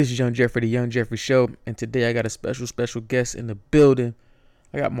This is Young Jeffrey, the Young Jeffrey Show, and today I got a special guest in the building.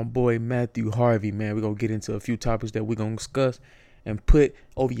 I got my boy Matthew Harvey, man. We're going to get into a few topics that we're going to discuss and put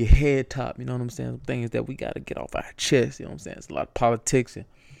over your head top, you know what I'm saying? Some things that we got to get off our chest, you know what I'm saying? It's a lot of politics and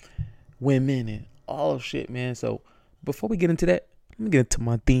women and all shit, man. So before we get into that, let me get into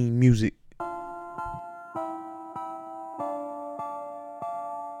my theme music.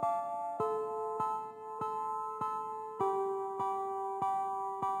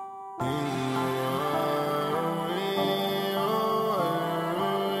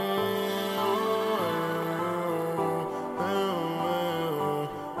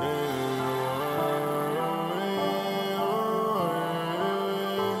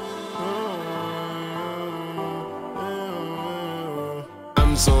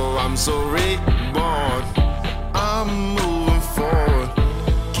 I'm so reborn. I'm moving forward.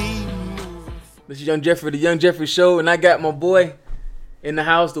 Keep moving. This is Young Jeffrey, the Young Jeffrey Show, and I got my boy in the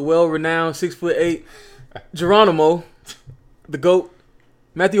house, the well-renowned 6'8" Geronimo, the GOAT,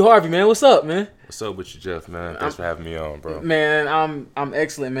 Matthew Harvey, man. What's up, man? What's up with you, Jeff, man? Thanks for having me on, bro. Man, I'm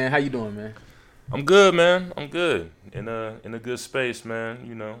excellent, man. How you doing, man? I'm good, man. I'm good. In a good space, man.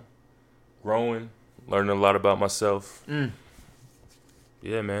 You know, growing, learning a lot about myself.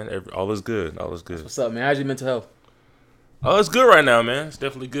 Yeah, man. All is good. All is good. What's up, man? How's your mental health? Oh, it's good right now, man. It's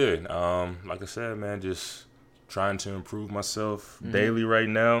definitely good. Like I said, man, just trying to improve myself daily right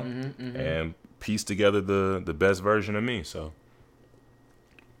now and piece together the best version of me. So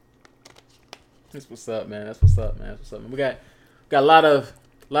That's what's up, man. That's what's up, man. That's what's up, man. We got a lot of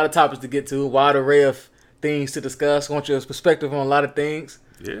topics to get to, a wide array of things to discuss. I want your perspective on a lot of things.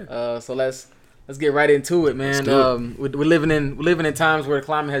 yeah. So let's get right into it, man. We're living in times where the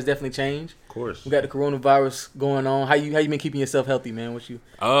climate has definitely changed. Of course. We got the coronavirus going on. How you been keeping yourself healthy, man? Been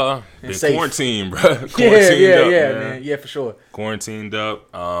safe. quarantined, bro. Yeah, man. Yeah, for sure. Quarantined up.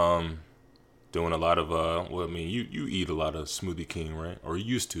 Doing a lot of you eat a lot of Smoothie King, right? Or you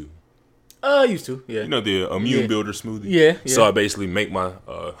used to. I used to, yeah. You know the immune builder smoothie? Yeah. So I basically make my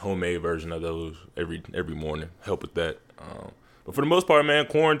homemade version of those every morning. Help with that. But for the most part, man,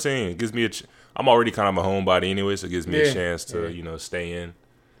 quarantine gives me I'm already kind of a homebody anyway, so it gives me a chance to, stay in.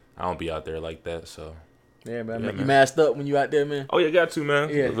 I don't be out there like that, so. Yeah, man. Yeah, You man. masked up when you out there, man? Oh, yeah, got to, man.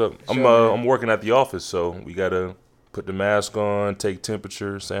 Yeah, Look, sure, I'm working at the office, so we got to put the mask on, take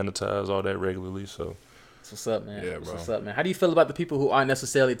temperature, sanitize, all that regularly, so. That's what's up, man. Yeah, That's bro. what's up, man. How do you feel about the people who aren't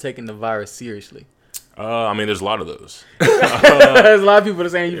necessarily taking the virus seriously? I mean, there's a lot of those. There's a lot of people that are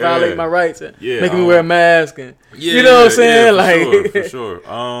saying you violate my rights and making me wear a mask and you know what I'm saying? For sure.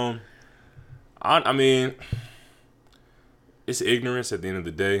 I mean, it's ignorance at the end of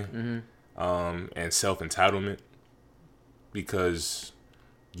the day, and self-entitlement because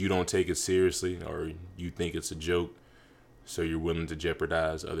you don't take it seriously or you think it's a joke, so you're willing to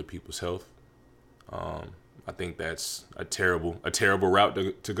jeopardize other people's health. I think that's a terrible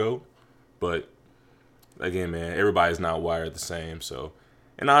route to go, but again, man, everybody's not wired the same, so.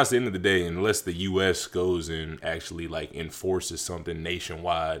 And honestly, at the end of the day, unless the U.S. goes and actually enforces something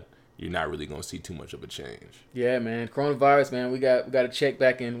nationwide, you're not really gonna see too much of a change. Yeah, man. Coronavirus, man. We got a check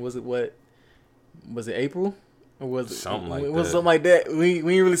back in. Was it April or was it something like it was that? something like that. We ain't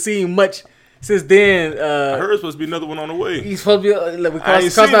really seen much since then. I heard it's supposed to be another one on the way. He's supposed to be. We I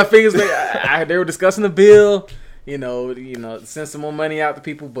ain't crossed seen our it. fingers. They were discussing the bill. You know, send some more money out to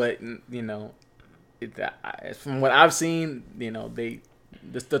people, but from what I've seen,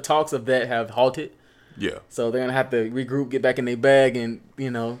 the talks of that have halted. Yeah. So they're gonna have to regroup, get back in their bag, and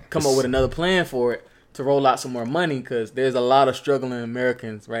come up with another plan for it to roll out some more money because there's a lot of struggling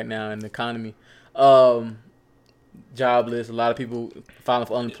Americans right now in the economy, jobless. A lot of people filing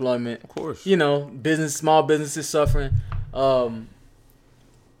for unemployment. Of course. Small businesses suffering. There's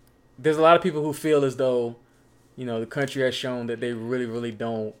a lot of people who feel as though, the country has shown that they really, really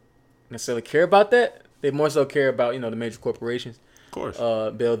don't necessarily care about that. They more so care about the major corporations. Of course.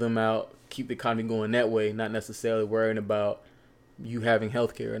 Bail them out, keep the economy going that way, not necessarily worrying about you having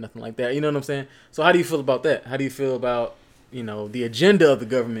health care or nothing like that. You know what I'm saying? So how do you feel about that? How do you feel about, the agenda of the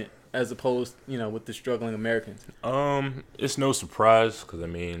government as opposed, with the struggling Americans? It's no surprise because,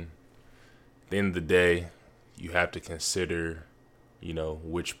 at the end of the day, you have to consider,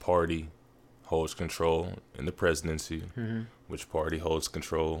 which party holds control in the presidency, which party holds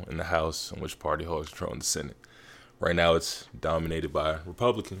control in the House, and which party holds control in the Senate. Right now, it's dominated by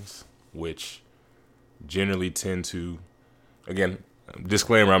Republicans, which generally tend to, again,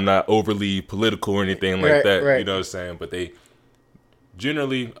 disclaimer, I'm not overly political or anything like that, right. you know what I'm saying? But they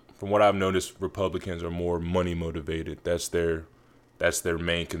generally, from what I've noticed, Republicans are more money motivated. That's their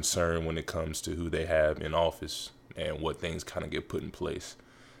main concern when it comes to who they have in office and what things kind of get put in place.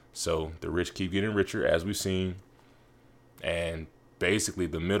 So the rich keep getting richer, as we've seen. And basically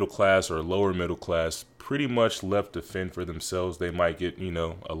the middle class or lower middle class pretty much left to fend for themselves. They might get,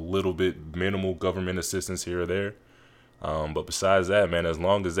 a little bit minimal government assistance here or there. But besides that, man, as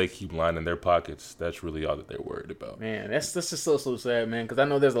long as they keep lining their pockets, that's really all that they're worried about. Man, that's just so sad, man. Because I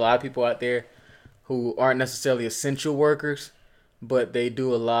know there's a lot of people out there who aren't necessarily essential workers, but they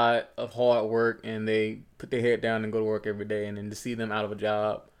do a lot of hard work and they put their head down and go to work every day. And then to see them out of a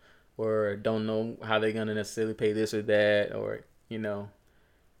job or don't know how they're going to necessarily pay this or that or,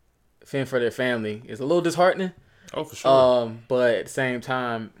 fend for their family is a little disheartening. Oh, for sure. But at the same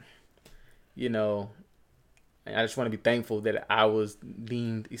time, I just want to be thankful that I was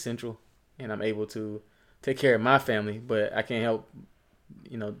deemed essential and I'm able to take care of my family. But I can't help,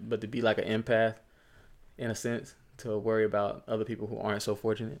 but to be like an empath in a sense to worry about other people who aren't so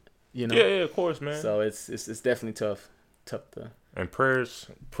fortunate. Yeah, of course, man. So it's definitely tough to. And prayers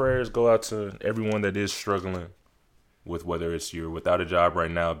go out to everyone that is struggling with whether it's you're without a job right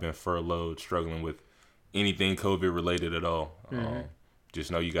now, been furloughed, struggling with anything COVID related at all. Mm-hmm.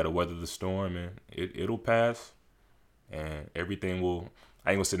 Just know you got to weather the storm, and it'll pass, and everything will.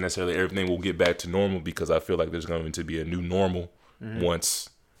 I ain't gonna say necessarily everything will get back to normal because I feel like there's going to be a new normal once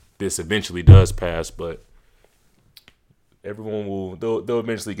this eventually does pass. But everyone they'll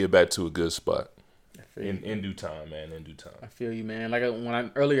eventually get back to a good spot in due time, man. In due time. I feel you, man. Like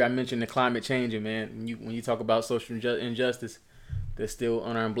earlier I mentioned the climate changing, man. When you talk about social injustice, there's still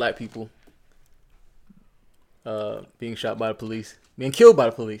unarmed black people being shot by the police, being killed by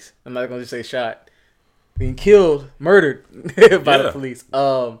the police. I'm not gonna just say shot. Being killed, murdered by the police.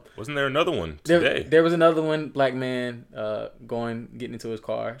 Wasn't there another one today? There was another one, black man, getting into his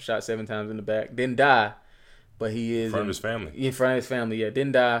car, shot 7 times in the back. Didn't die, but he is in front of his family. In front of his family, yeah.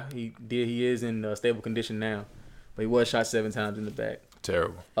 Didn't die. He is in stable condition now, but he was shot 7 times in the back.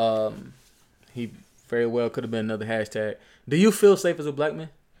 Terrible. He very well could have been another hashtag. Do you feel safe as a black man?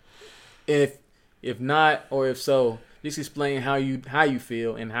 If not, or if so, just explain how you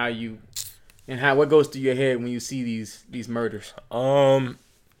feel and what goes through your head when you see these murders.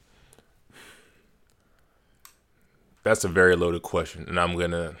 That's a very loaded question, and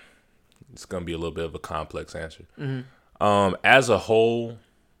it's gonna be a little bit of a complex answer. Mm-hmm. As a whole,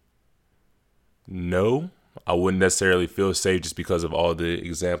 no, I wouldn't necessarily feel safe just because of all the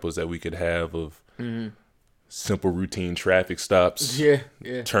examples that we could have of simple routine traffic stops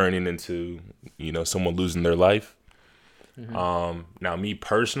turning into someone losing their life. Mm-hmm. Now me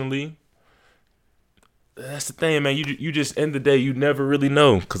personally, that's the thing, man. You just end the day, you never really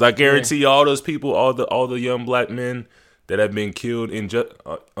know, because I guarantee you, all those people, all the young black men that have been killed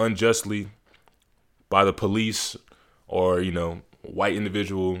unjustly by the police or white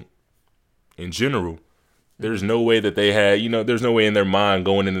individual in general. There's no way that they had, there's no way in their mind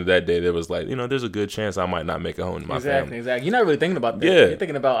going into that day that was like, there's a good chance I might not make it home to my family. Exactly. You're not really thinking about that. Yeah. You're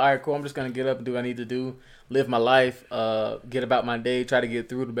thinking about, all right, cool, I'm just going to get up and do what I need to do, live my life, get about my day, try to get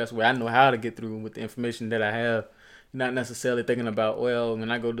through the best way I know how to get through with the information that I have. You're not necessarily thinking about, well,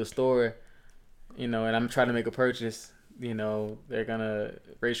 when I go to the store, and I'm trying to make a purchase, they're going to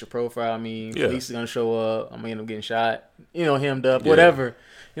racial profile me, police are going to show up, I'm going to end up getting shot, hemmed up, whatever.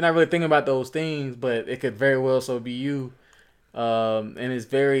 You're not really thinking about those things, but it could very well so be you. And it's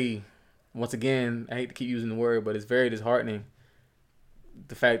very, once again, I hate to keep using the word, but it's very disheartening,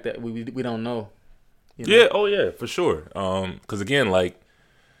 the fact that we don't know. Yeah, oh yeah, for sure. Because again,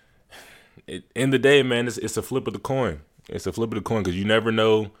 in the day, man, it's a flip of the coin. It's a flip of the coin because you never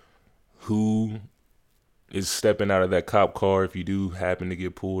know who is stepping out of that cop car if you do happen to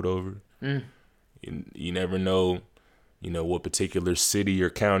get pulled over. You never know, what particular city or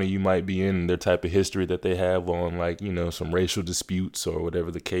county you might be in, their type of history that they have on some racial disputes or whatever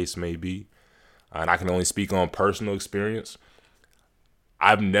the case may be. And I can only speak on personal experience.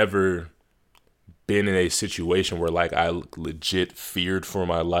 I've never been in a situation where I legit feared for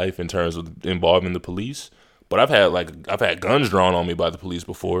my life in terms of involving the police, but I've had guns drawn on me by the police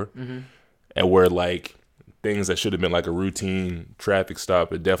before, and where things that should have been a routine traffic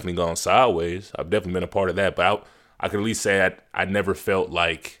stop had definitely gone sideways. I've definitely been a part of that, but I could at least say I never felt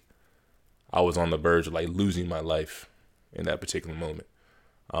like I was on the verge of losing my life in that particular moment.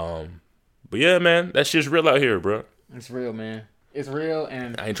 But yeah, man, that shit's real out here, bro. It's real, man. It's real,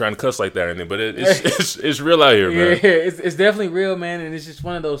 and I ain't trying to cuss like that or anything, but it's real out here, man. Yeah, it's definitely real, man, and it's just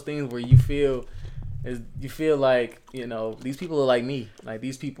one of those things where you feel like these people are like me.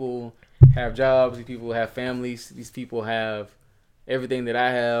 These people have jobs, these people have families, these people have everything that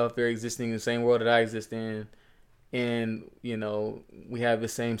I have. They're existing in the same world that I exist in, and we have the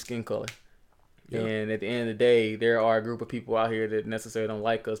same skin color. Yeah. And at the end of the day, there are a group of people out here that necessarily don't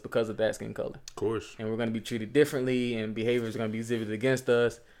like us because of that skin color. Of course. And we're going to be treated differently, and behaviors are going to be exhibited against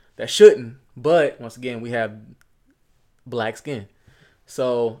us that shouldn't. But once again, we have black skin.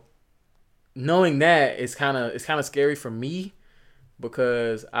 So knowing that, it's kind of scary for me,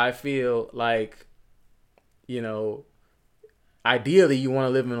 because I feel like, you know, ideally you want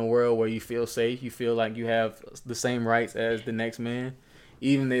to live in a world where you feel safe, you feel like you have the same rights as the next man,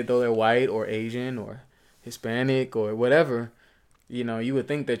 even though they're white or Asian or Hispanic or whatever. You know, you would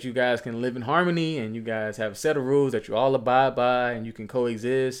think that you guys can live in harmony and you guys have a set of rules that you all abide by and you can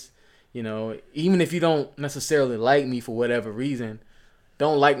coexist. You know, even if you don't necessarily like me for whatever reason,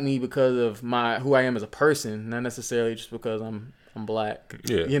 don't like me because of who I am as a person, not necessarily just because I'm black.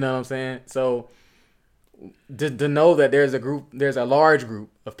 Yeah. You know what I'm saying? So to know that there's a large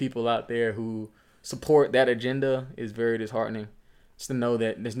group of people out there who support that agenda is very disheartening. Just to know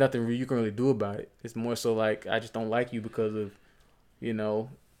that there's nothing you can really do about it. It's more so like, I just don't like you because of, you know,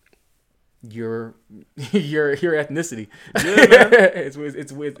 your ethnicity. Yeah, it's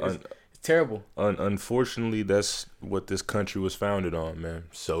terrible. Unfortunately, that's what this country was founded on, man.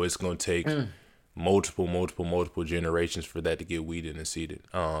 So it's gonna take multiple generations for that to get weeded and seeded.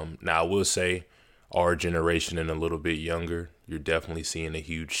 Now I will say, our generation and a little bit younger, you're definitely seeing a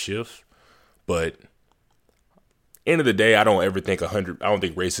huge shift. But end of the day, I don't think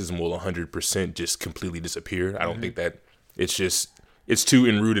racism will 100% just completely disappear. I don't think that. It's too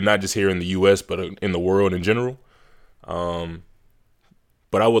enrooted, not just here in the U.S., but in the world in general.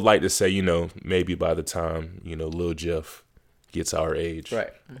 But I would like to say, you know, maybe by the time, you know, Lil Jeff gets our age,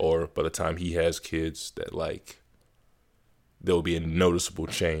 right, or by the time he has kids, that like there'll be a noticeable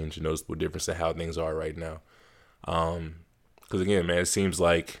change, a noticeable difference in how things are right now. Because again, man, it seems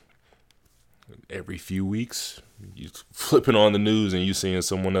like every few weeks you flipping on the news and you seeing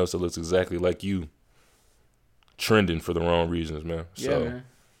someone else that looks exactly like you trending for the wrong reasons, man. Yeah, So man.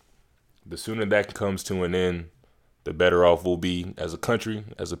 The sooner that comes to an end, the better off we'll be as a country,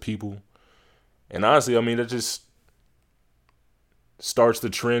 as a people. And honestly, I mean, that just starts the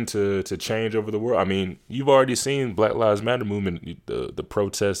trend to change over the world. I mean, you've already seen Black Lives Matter movement, the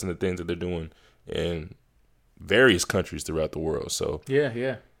protests and the things that they're doing in various countries throughout the world. So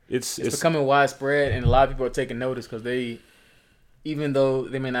yeah. It's becoming widespread, and a lot of people are taking notice because even though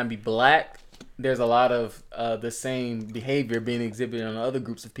they may not be black, there's a lot of the same behavior being exhibited on other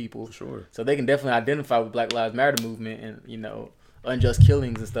groups of people. For sure. So they can definitely identify with Black Lives Matter movement and, you know, unjust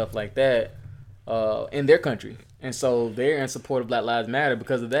killings and stuff like that in their country. And so they're in support of Black Lives Matter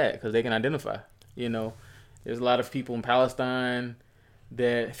because of that, because they can identify. You know, there's a lot of people in Palestine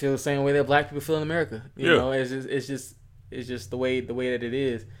that feel the same way that black people feel in America. You know, it's just the way that it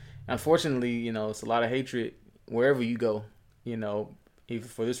is. Unfortunately, you know, it's a lot of hatred wherever you go, you know, either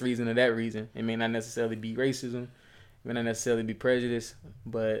for this reason or that reason. It may not necessarily be racism, it may not necessarily be prejudice,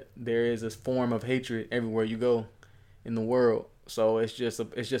 but there is a form of hatred everywhere you go in the world. So it's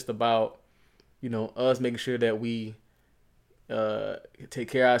just about, you know, us making sure that we take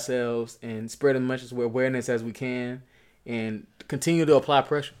care of ourselves and spread as much awareness as we can and continue to apply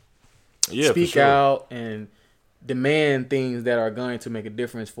pressure. Yeah, Speak for sure. out and demand things that are going to make a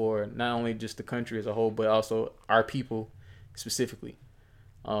difference for not only just the country as a whole, but also our people specifically.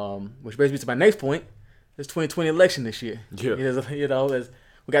 Which brings me to my next point. There's 2020 election this year. Yeah. You know,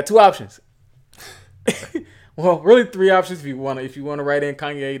 we got two options. Well, really three options if you want to write in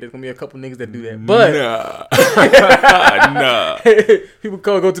Kanye. There's gonna be a couple niggas that do that, but nah. people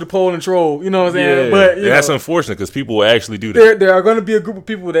go to the poll and troll. You know what I'm saying? Yeah, But that's know, unfortunate because people will actually do that. there are going to be a group of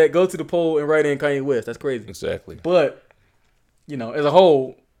people that go to the poll and write in Kanye West. That's crazy. Exactly. But you know, as a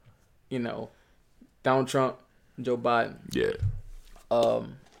whole, you know, Donald Trump, Joe Biden. Yeah.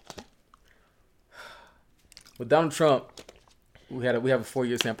 With Donald Trump, we have a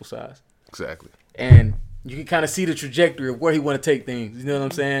 4-year sample size, Exactly. and you can kind of see the trajectory of where he want to take things. You know what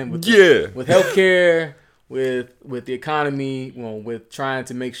I'm saying? With healthcare, with the economy, with trying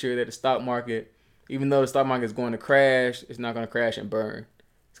to make sure that the stock market, even though the stock market is going to crash, it's not going to crash and burn.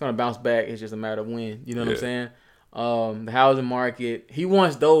 It's going to bounce back. It's just a matter of when. You know what I'm saying? The housing market. He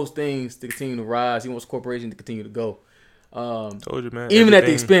wants those things to continue to rise. He wants corporations to continue to go. Told you, man. Even at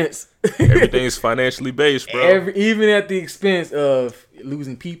the expense. Everything's financially based, bro. Even at the expense of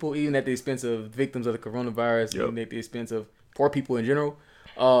losing people, even at the expense of victims of the coronavirus, even at the expense of poor people in general.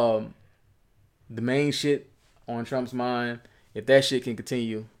 The main shit on Trump's mind, if that shit can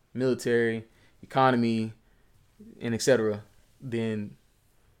continue, military, economy, and etc., then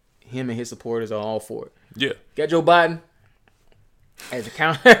him and his supporters are all for it. Yeah. Got Joe Biden as a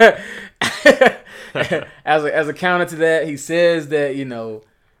counter. as a counter to that, he says that, you know,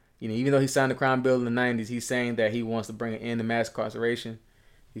 even though he signed the crime bill in the 90s, he's saying that he wants to bring an end to mass incarceration.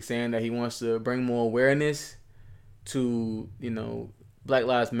 He's saying that he wants to bring more awareness to, Black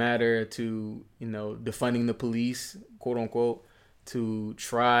Lives Matter, to, defunding the police, quote unquote, to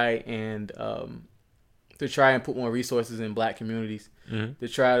try and put more resources in Black communities, to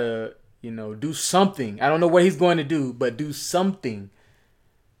try to, do something. I don't know what he's going to do, but do something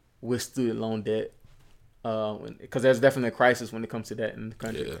with student loan debt. Because there's definitely a crisis when it comes to that in the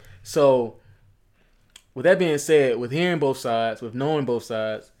country. Yeah. So, with that being said, with hearing both sides, with knowing both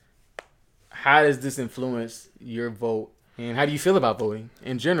sides, how does this influence your vote, and how do you feel about voting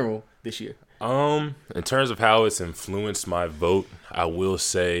in general this year? In terms of how it's influenced my vote, I will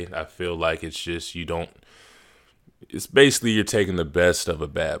say I feel like it's just it's basically you're taking the best of a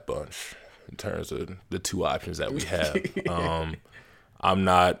bad bunch in terms of the two options that we have. I'm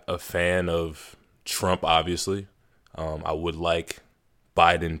not a fan of Trump, obviously. I would like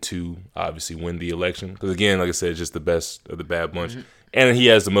Biden to obviously win the election because, again, like I said, it's just the best of the bad bunch, and he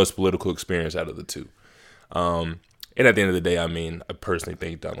has the most political experience out of the two. And at the end of the day, I personally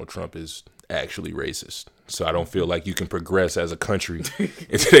think Donald Trump is actually racist, so I don't feel like you can progress as a country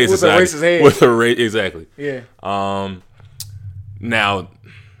in today's society with a race. Exactly. Yeah. Now,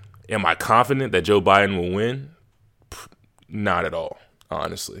 am I confident that Joe Biden will win? Not at all,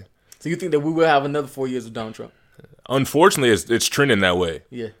 honestly. So you think that we will have another 4 years of Donald Trump? Unfortunately, it's trending that way.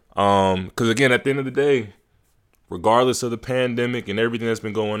 Yeah. Because again, at the end of the day, regardless of the pandemic and everything that's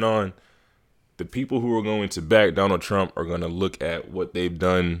been going on, the people who are going to back Donald Trump are going to look at what they've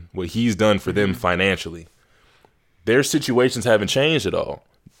done, what he's done for them financially. Their situations haven't changed at all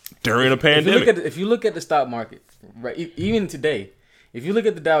during a pandemic. If you look at the stock market, right, even today, if you look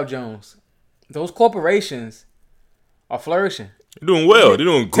at the Dow Jones, those corporations are flourishing. They're doing well. They're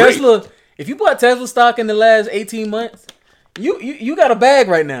doing great. Tesla, if you bought Tesla stock in the last 18 months, you got a bag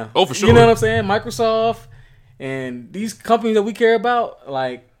right now. Oh, for sure. You know what I'm saying? Microsoft and these companies that we care about,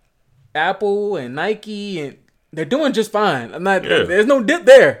 like Apple and Nike, and they're doing just fine. There's no dip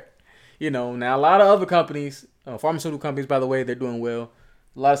there. Now a lot of other companies, pharmaceutical companies, by the way, they're doing well.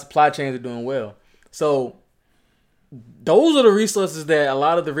 A lot of supply chains are doing well. So those are the resources that a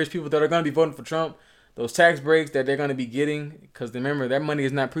lot of the rich people that are going to be voting for Trump, those tax breaks that they're going to be getting, because remember, that money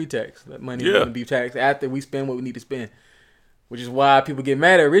is not pre-tax. That money is going to be taxed after we spend what we need to spend, which is why people get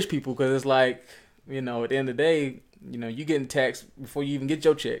mad at rich people, because it's like, at the end of the day, you getting taxed before you even get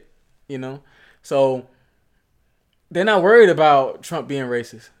your check, So they're not worried about Trump being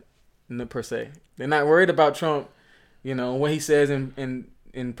racist, per se. They're not worried about Trump, what he says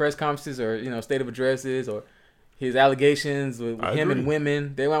in press conferences or, state of addresses or his allegations with him and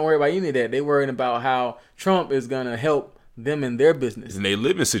women. They weren't worried about any of that. They worried about how Trump is going to help them in their business. In their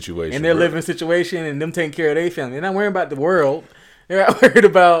living situation. In their living situation and them taking care of their family. They're not worried about the world. They're not worried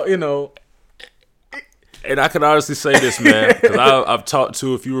about, And I can honestly say this, man, because I've talked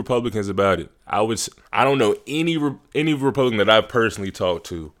to a few Republicans about it. I don't know any Republican that I've personally talked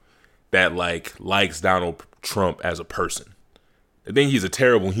to that likes Donald Trump as a person. I think he's a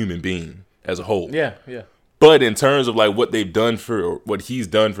terrible human being as a whole. Yeah, yeah. But in terms of what they've done or what he's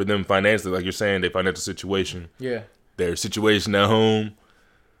done for them financially, like you're saying, their financial situation, their situation at home,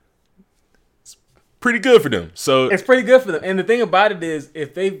 it's pretty good for them. So it's pretty good for them. And the thing about it is,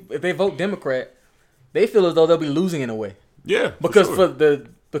 if they vote Democrat, they feel as though they'll be losing in a way. Yeah, because for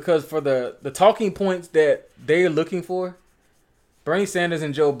the talking points that they're looking for, Bernie Sanders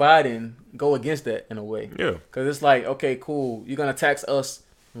and Joe Biden go against that in a way. Yeah, because it's like, okay, cool, you're gonna tax us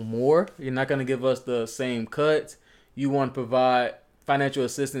more. You're not gonna give us the same cuts. You want to provide financial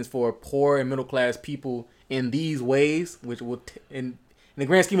assistance for poor and middle class people in these ways, which will, in the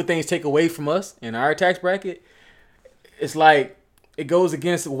grand scheme of things, take away from us in our tax bracket. It's like it goes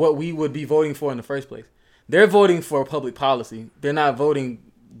against what we would be voting for in the first place. They're voting for public policy. They're not voting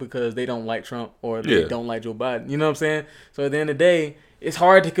because they don't like Trump or they don't like Joe Biden. You know what I'm saying? So at the end of the day, it's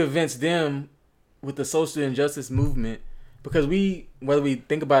hard to convince them with the social injustice movement, because whether we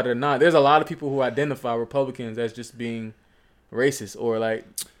think about it or not, there's a lot of people who identify Republicans as just being racist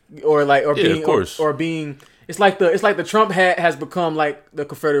being. It's like the Trump hat has become like the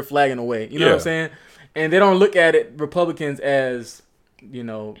Confederate flag in a way. You know what I'm saying? And they don't look at it, Republicans, as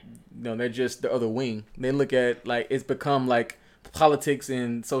they're just the other wing. They look at it's become like politics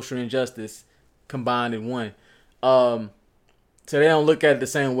and social injustice combined in one. So they don't look at it the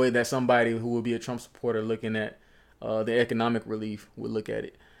same way that somebody who would be a Trump supporter looking at the economic relief would look at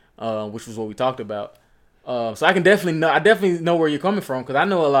it, which was what we talked about. So I definitely know where you're coming from, because I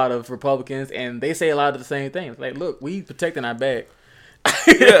know a lot of Republicans and they say a lot of the same things. Like, look, we protecting our bag.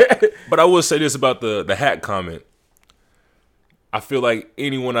 Yeah, but I will say this about the hat comment. I feel like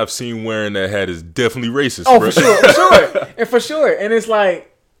anyone I've seen wearing that hat is definitely racist. Oh, bro. for sure. And it's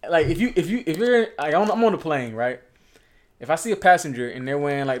like if you're like, I'm on the plane, right? If I see a passenger and they're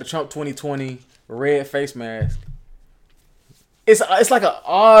wearing like the Trump 2020 red face mask, it's like an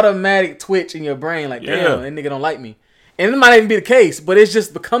automatic twitch in your brain, like, damn, that nigga don't like me. And it might not even be the case, but it's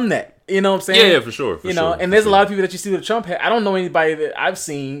just become that. You know what I'm saying? Yeah, for sure. And there's a lot of people that you see with a Trump hat. I don't know anybody that I've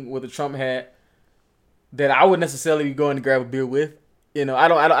seen with a Trump hat that I would necessarily be going to grab a beer with. You know,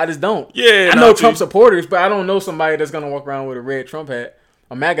 I just don't. Yeah, I know Trump supporters, but I don't know somebody that's gonna walk around with a red Trump hat,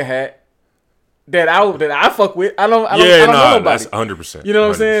 a MAGA hat that I fuck with. I don't know nobody. That's 100%. You know what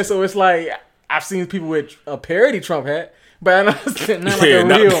I'm saying? So it's like I've seen people with a parody Trump hat, but I don't not like a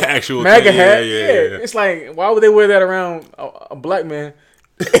real actual MAGA hat. Yeah, it's like, why would they wear that around a black man?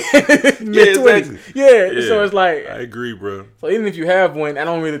 Exactly. Yeah, so it's like, I agree, bro. So even if you have one, I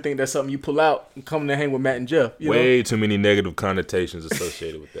don't really think that's something you pull out and come to hang with Matt and Jeff. Way too many negative connotations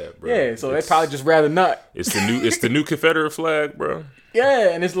associated with that, bro. Yeah, so they probably just rather not. It's the new Confederate flag, bro. Yeah,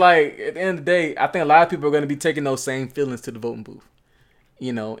 and it's like at the end of the day, I think a lot of people are going to be taking those same feelings to the voting booth.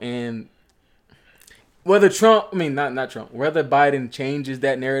 You know, and whether whether Biden changes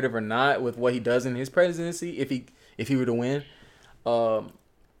that narrative or not with what he does in his presidency, if he were to win,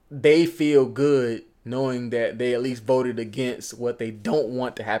 they feel good knowing that they at least voted against what they don't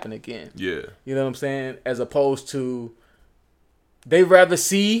want to happen again. Yeah. You know what I'm saying? As opposed to they'd rather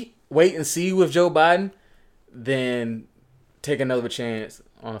wait and see with Joe Biden than take another chance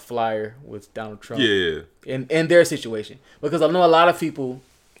on a flyer with Donald Trump. Yeah. In their situation. Because I know a lot of people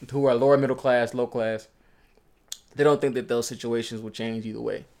who are lower middle class, low class, they don't think that those situations will change either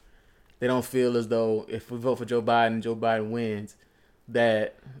way. They don't feel as though if we vote for Joe Biden and Joe Biden wins,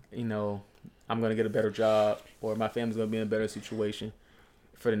 that, you know, I'm going to get a better job or my family's going to be in a better situation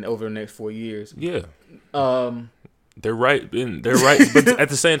over the next 4 years. Yeah. They're right. But at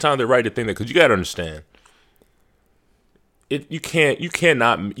the same time, they're right to think that, because you got to understand, you can't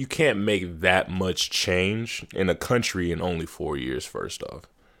make that much change in a country in only 4 years, first off.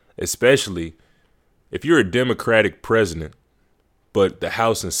 Especially if you're a Democratic president, but the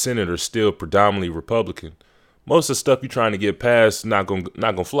House and Senate are still predominantly Republican. Most of the stuff you're trying to get passed not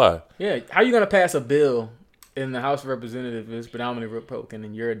gonna fly. Yeah, how you gonna pass a bill in the House of Representatives is predominantly Republican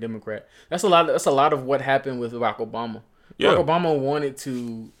and you're a Democrat? That's a lot of what happened with Barack Obama. Yeah. Barack Obama wanted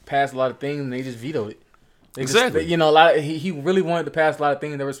to pass a lot of things and they just vetoed it. Exactly. He really wanted to pass a lot of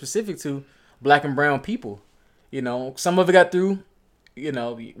things that were specific to black and brown people. You know, some of it got through. You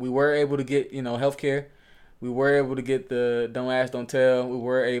know, we were able to get, you know, healthcare. We were able to get the Don't Ask, Don't Tell. We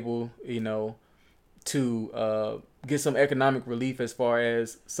were able, you know, to get some economic relief as far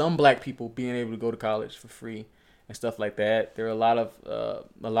as some black people being able to go to college for free and stuff like that. There are a lot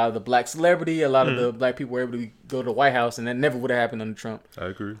of the black celebrity, a lot of the black people were able to go to the White House, and that never would have happened under Trump. I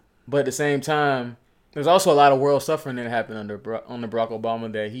agree. But at the same time, there's also a lot of world suffering that happened under Barack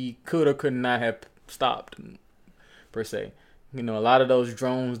Obama that he could or could not have stopped, per se. You know, a lot of those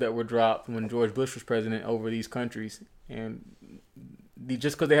drones that were dropped when George Bush was president over these countries, and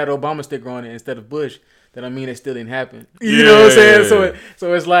just because they had an Obama sticker on it instead of Bush, that don't mean it still didn't happen. You know what I'm saying?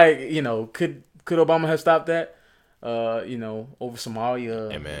 So it's like, you know, could Obama have stopped that? You know, over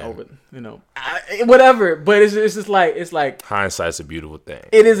Somalia, over, you know, whatever. But it's just like, it's like hindsight's a beautiful thing.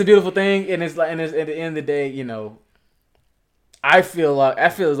 It is a beautiful thing, and it's like, and it's, at the end of the day, you know, I feel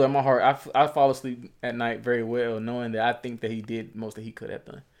as though in my heart, I fall asleep at night very well, knowing that I think that he did most that he could have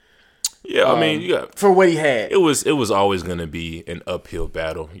done. Yeah, I mean, for what he had, it was always going to be an uphill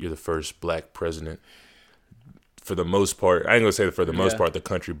battle. You're the first black president. For the most part, I ain't gonna say for the most part of the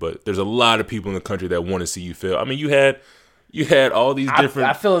country, but there's a lot of people in the country that want to see you fail. I mean, you had all these different.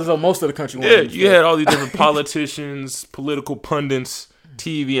 I feel as though most of the country. You had all these different politicians, political pundits,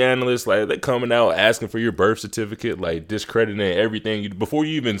 TV analysts, like they coming out asking for your birth certificate, like discrediting everything before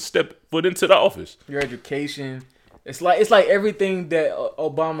you even step foot into the office. Your education, it's like everything that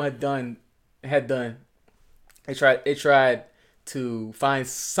Obama had done. They tried to find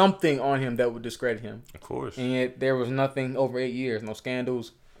something on him that would discredit him. Of course. And yet there was nothing over 8 years. No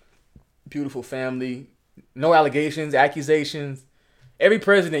scandals, beautiful family, no allegations, accusations. Every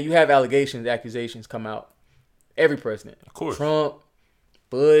president, you have allegations, accusations come out. Every president. Of course. Trump,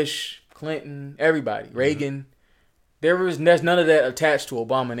 Bush, Clinton, everybody, Reagan. There's none of that attached to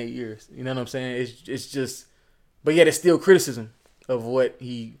Obama in 8 years. You know what I'm saying? It's just, but yet it's still criticism of what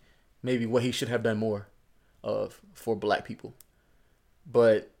he should have done more of for black people.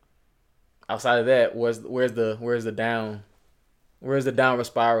 But outside of that, where's the downward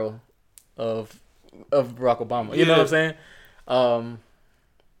spiral of Barack Obama? You know what I'm saying?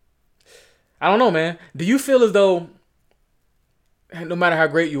 I don't know, man. Do you feel as though no matter how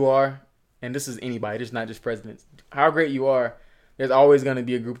great you are, and this is anybody, it's not just presidents. How great you are, there's always going to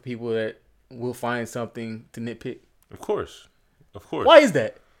be a group of people that will find something to nitpick. Of course. Why is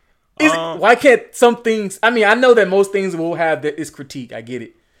that? Why can't some things? I mean, I know that most things will have its critique. I get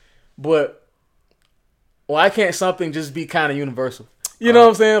it, but why can't something just be kind of universal? You know what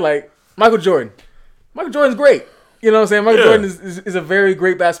I'm saying? Like Michael Jordan. Michael Jordan's great. You know what I'm saying? Michael Jordan is a very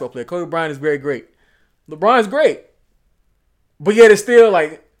great basketball player. Kobe Bryant is very great. LeBron's great. But yet it's still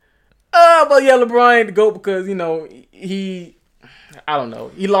like, but yeah, LeBron ain't the GOAT because, you know, I don't know.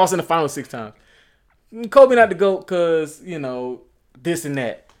 He lost in the finals 6 times. Kobe not the GOAT because, you know, this and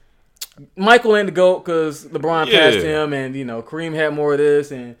that. Michael ain't the GOAT because LeBron passed him and, you know, Kareem had more of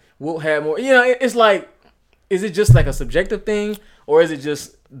this and Wilt had more. You know, it's like, is it just like a subjective thing or is it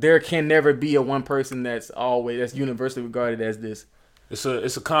just there can never be a one person that's universally regarded as this? It's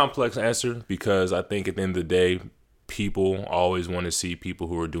a complex answer because I think at the end of the day, people always want to see people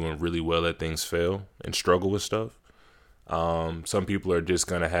who are doing really well at things fail and struggle with stuff. Some people are just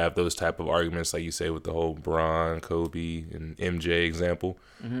going to have those type of arguments, like you say, with the whole Bron, Kobe, and MJ example.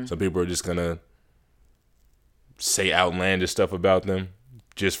 Mm-hmm. Some people are just going to say outlandish stuff about them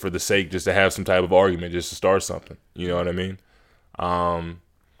just for the sake, just to have some type of argument, just to start something. You know what I mean?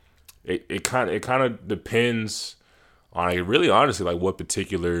 It kind of depends on, like, really honestly, like what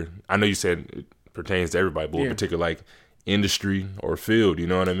particular, I know you said it pertains to everybody, but what particular, like, industry or field, you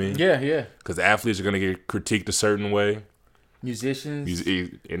know what I mean? Yeah. Because athletes are going to get critiqued a certain way. Musicians,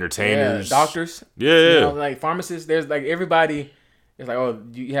 entertainers, doctors, you know, like pharmacists. There's like everybody. It's like, oh,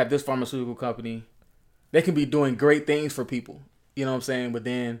 you have this pharmaceutical company. They can be doing great things for people. You know what I'm saying? But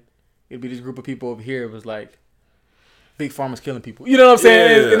then it'd be this group of people over here. It was like big pharma's killing people. You know what I'm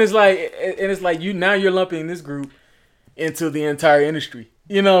saying? Yeah. And it's like you're lumping this group into the entire industry.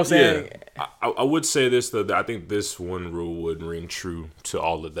 You know what I'm saying? Yeah. I would say this though. That I think this one rule would ring true to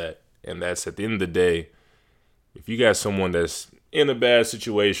all of that, and that's at the end of the day. If you got someone that's in a bad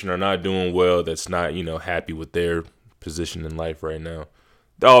situation or not doing well, that's not, you know, happy with their position in life right now,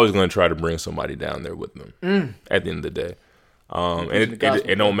 they're always going to try to bring somebody down there with them at the end of the day. And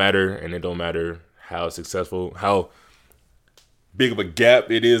it don't matter how successful, how big of a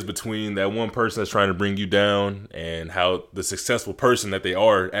gap it is between that one person that's trying to bring you down and how the successful person that they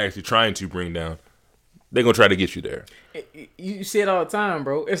are actually trying to bring down. They're going to try to get you there. You see it all the time,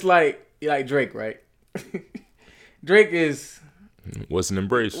 bro. It's like Drake, right? Drake is what's an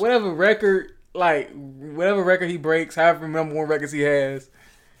embrace? Whatever record he breaks, however many number one records he has,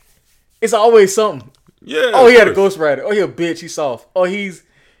 it's always something. Yeah. Oh, he had a ghostwriter. Oh, he a bitch. He's soft. Oh, he's,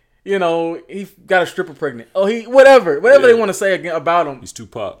 you know, he got a stripper pregnant. Oh, he whatever they want to say about him. He's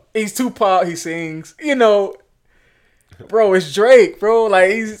Tupac. He sings. You know, bro, it's Drake, bro.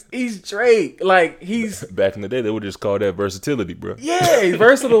 Like he's Drake. Like he's back in the day they would just call that versatility, bro. Yeah, he's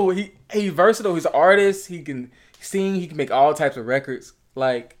versatile. He's versatile. He's an artist. He can sing. He can make all types of records.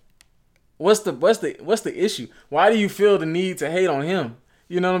 Like, what's the issue? Why do you feel the need to hate on him?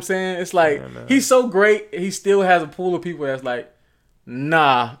 You know what I'm saying? It's like he's so great. He still has a pool of people that's like,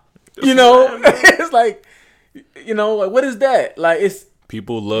 nah. You know, it's like, you know, like what is that? Like it's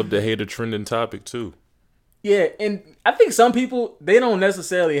people love to hate a trending topic too. Yeah, and I think some people, they don't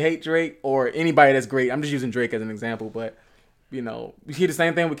necessarily hate Drake or anybody that's great. I'm just using Drake as an example, but, you know, you hear the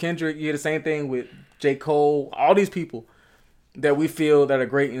same thing with Kendrick. You hear the same thing with J. Cole. All these people that we feel that are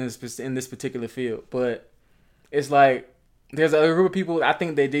great in this particular field. But it's like there's a group of people, I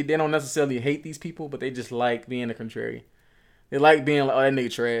think they don't necessarily hate these people, but they just like being a contrarian. They like being like, oh, that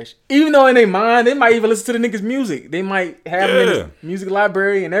nigga trash. Even though in their mind, they might even listen to the nigga's music. They might have him in his music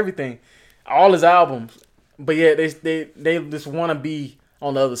library and everything. All his albums. But yeah, they just want to be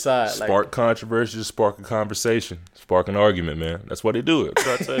on the other side. Spark controversy, just spark a conversation, spark an argument, man. That's why they do it. That's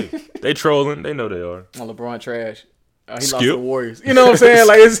what I tell you. They trolling. They know they are. Oh, LeBron trash. He lost to the Warriors. You know what I'm saying?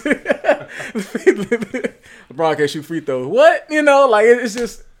 Like it's LeBron can't shoot free throws. What? You know, like it's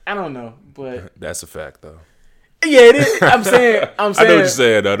just I don't know. But that's a fact, though. Yeah, it is. I'm saying. I know what you're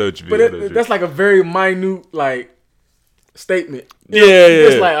saying. I know what you mean. But that's like a very minute statement. Yeah.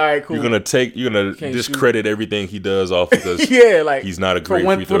 It's like, all right, cool. You're gonna discredit everything he does off because he's not a great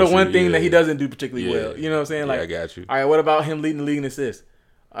for the one thing that he doesn't do particularly well. You know what I'm saying? Like, I got you. All right, what about him leading the league in assists?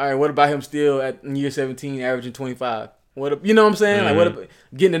 All right, what about him still in year 17 averaging 25? What you know what I'm saying? Like, what about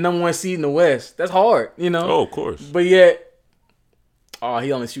getting the number one seed in the West? That's hard, you know. Oh, of course. But yet,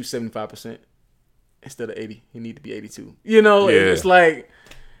 he only shoots 75% instead of 80. He need to be 82. You know, it's like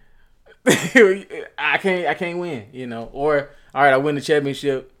I can't win. You know, or all right, I win the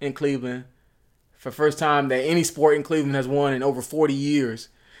championship in Cleveland for the first time that any sport in Cleveland has won in over 40 years.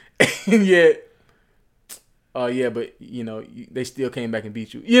 And yet, oh yeah, but you know they still came back and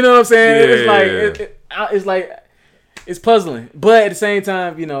beat you. You know what I'm saying? Yeah, it's like it's puzzling, but at the same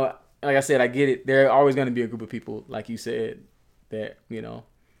time, you know, like I said, I get it. There are always going to be a group of people, like you said, that you know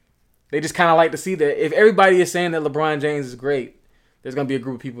they just kind of like to see that. If everybody is saying that LeBron James is great, there's gonna be a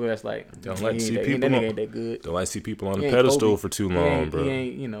group of people that's like, don't like to see that people. nigga ain't that good. Don't like to see people on He the ain't pedestal Kobe. for too He long, ain't, bro. He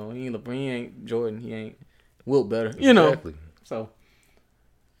ain't, you know, he ain't LeBron, he ain't Jordan, he ain't Wilt better, you know. Exactly. So,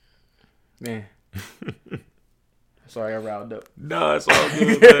 man, sorry I riled up, No, it's all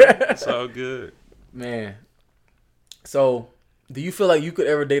good, man. It's all good. man. So, do you feel like you could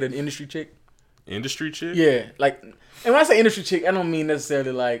ever date an industry chick? Industry chick? Yeah, like, and when I say industry chick, I don't mean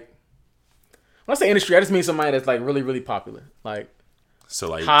necessarily like. When I say industry, I just mean somebody that's like really, really popular, like So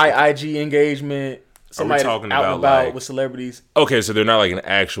like high IG engagement. Somebody talking that's out and about, about like- with celebrities. okay, so they're not like an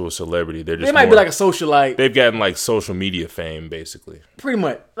actual celebrity. They're just They might be more- like a socialite, they've gotten like social media fame, basically. pretty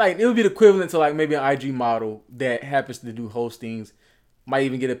much. Like it would be the equivalent to like maybe an IG model that happens to do hostings, might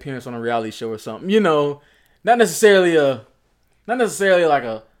even get an appearance on a reality show or something. You know, not necessarily like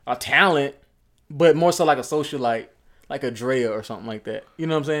a talent, but more so like a socialite, like a Drea or something like that. You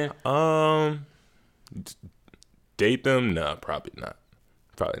know what I'm saying? Date them? No, probably not.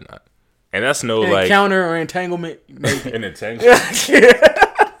 Probably not. And that's no like Encounter or entanglement, maybe. an attention.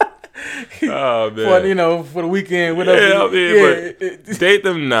 Oh man. For, you know, for the weekend, whatever. Yeah, I mean, but date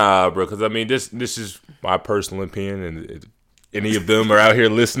them, nah, bro. Because I mean, this is my personal opinion, and any of them are out here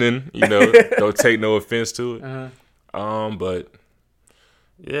listening, you know, don't take no offense to it. But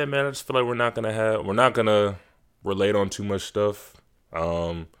yeah, man, I just feel like we're not gonna relate on too much stuff.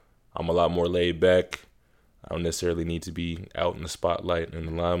 I'm a lot more laid back. I don't necessarily need to be out in the spotlight and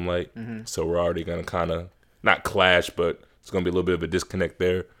the limelight, so we're already gonna kind of not clash, but it's gonna be a little bit of a disconnect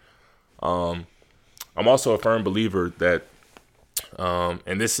there. I'm also a firm believer that, I'm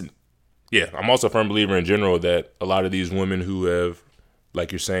also a firm believer in general that a lot of these women who have,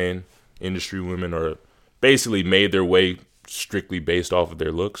 like you're saying, industry women are basically made their way strictly based off of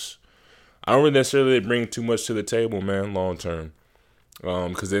their looks. I don't really necessarily bring too much to the table, man, long term.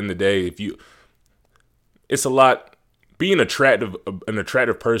 Because at the end of the day, it's a lot. Being an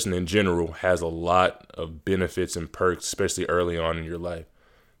attractive person in general has a lot of benefits and perks, especially early on in your life.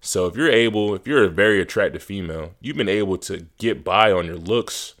 So if you're a very attractive female, you've been able to get by on your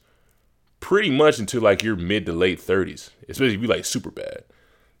looks pretty much until like your mid to late 30s, especially if you like super bad.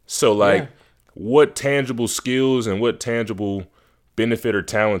 So like, what tangible skills and what tangible benefit or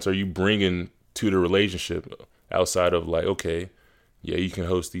talents are you bringing to the relationship outside of like, okay, yeah, you can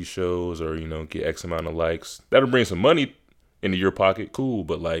host these shows or, you know, get X amount of likes. That'll bring some money into your pocket, cool,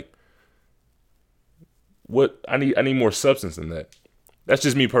 but like, what I need more substance than that. That's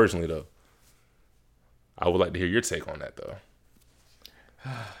just me personally, though. I would like to hear your take on that, though.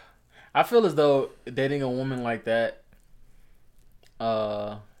 I feel as though dating a woman like that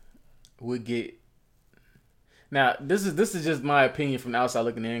would get. Now, this is just my opinion from the outside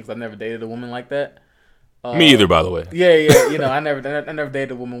looking in because I've never dated a woman like that. Me either, by the way. Yeah. You know, I never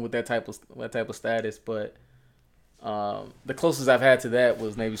dated a woman with that type of status, but the closest I've had to that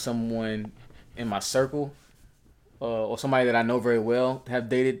was maybe someone in my circle. Or somebody that I know very well have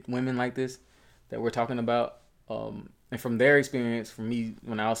dated women like this that we're talking about. And from their experience, from me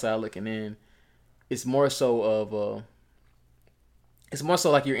when outside looking in, it's more so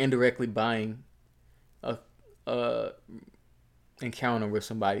like you're indirectly buying a encounter with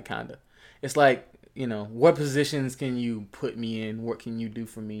somebody, kind of. It's like, you know, what positions can you put me in? What can you do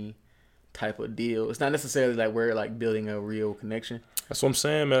for me? Type of deal. It's not necessarily like we're like building a real connection. That's what I'm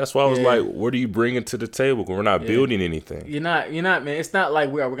saying, man. That's why I was like, what are you bringing to the table? We're not building anything. You're not, man. It's not like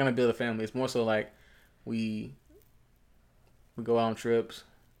we're gonna build a family. It's more so like we go out on trips.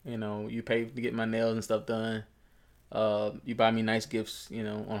 You know, you pay to get my nails and stuff done. You buy me nice gifts. You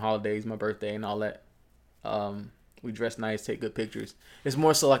know, on holidays, my birthday, and all that. We dress nice, take good pictures. It's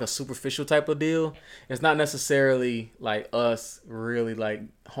more so like a superficial type of deal. It's not necessarily like us really like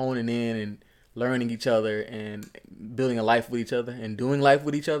honing in and learning each other and building a life with each other and doing life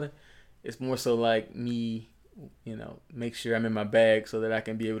with each other. It's more so like me, you know, make sure I'm in my bag so that I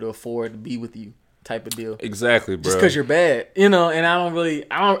can be able to afford to be with you type of deal. Exactly, bro. Just because you're bad, you know, and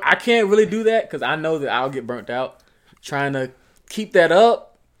I can't really do that because I know that I'll get burnt out trying to keep that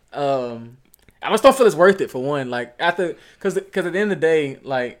up. I just don't feel it's worth it for one. Like because at the end of the day,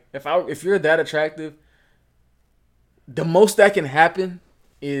 like if you're that attractive, the most that can happen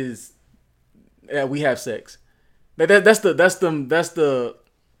is that we have sex. That's the.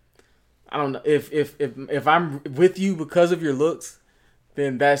 I don't know if I'm with you because of your looks,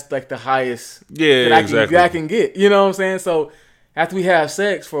 then that's like the highest that I can get. You know what I'm saying? So after we have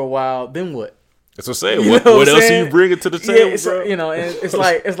sex for a while, then what? That's what I'm saying. You What know what I'm else are saying? you bringing to the table, it's, bro? you know, and it's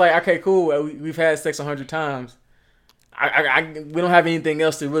like okay, cool. We've had sex 100 times. We don't have anything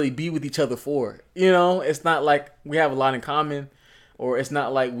else to really be with each other for. You know, it's not like we have a lot in common, or it's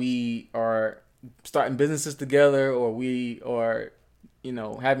not like we are starting businesses together, or we are, you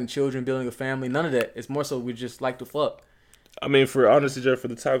know, having children, building a family. None of that. It's more so we just like to fuck. I mean, for honestly, Jeff, for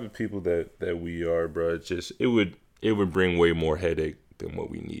the type of people that we are, bro, it would bring way more headache than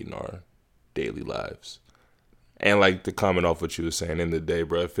what we need in our daily lives. And like to comment off what you were saying in the day,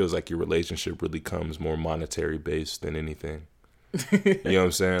 bro, it feels like your relationship really comes more monetary based than anything. You know what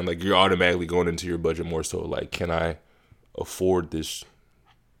I'm saying? Like you're automatically going into your budget more so like, can I afford this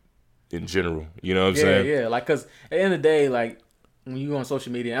in general? You know what I'm saying? Yeah. Like, cause at the end of the day, like when you go on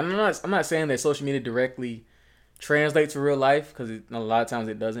social media, and I'm not saying that social media directly translates to real life, because a lot of times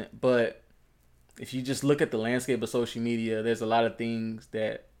it doesn't. But if you just look at the landscape of social media, there's a lot of things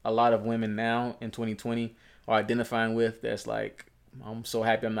that a lot of women now in 2020 are identifying with that's like, I'm so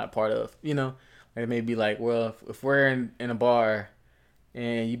happy I'm not part of, you know. It may be like, well, if we're in a bar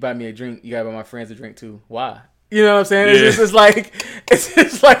and you buy me a drink, you gotta buy my friends a drink too. Why? You know what I'm saying? Yeah. It's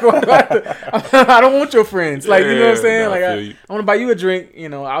just like why do I, have to, I don't want your friends. Like, you know what I'm saying? Nah, Like I I want to buy you a drink, you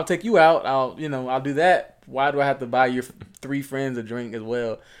know, I'll take you out, I'll do that. Why do I have to buy your 3 friends a drink as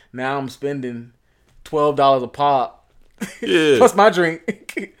well? Now I'm spending $12 a pop Yeah. plus my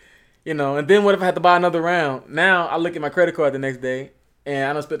drink. You know, and then what if I have to buy another round? Now I look at my credit card the next day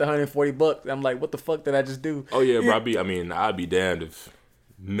and I done spent $140. I'm like, what the fuck did I just do? Oh yeah, bro. I'd be damned if.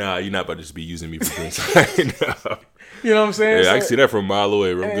 Nah, you're not about to just be using me for drinks. No. You know what I'm saying? Yeah, I can see that from a mile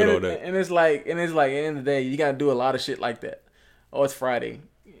away, bro. I'm good on that. And it's like at the end of the day, you gotta do a lot of shit like that. Oh, it's Friday.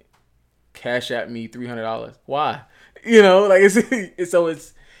 Cash at me $300. Why? You know, like it's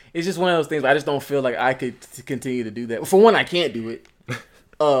just one of those things. I just don't feel like I could continue to do that. For one, I can't do it.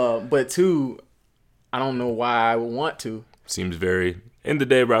 But 2, I don't know why I would want to. Seems very end of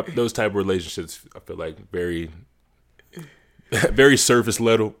the day, bro. Those type of relationships, I feel like very, very surface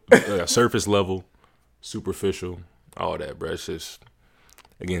level, superficial, all that, bro. It's just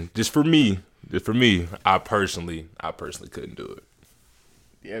again, just for me, I personally couldn't do it.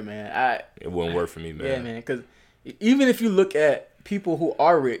 Yeah, man. It wouldn't work for me, man. Yeah, man. Because even if you look at people who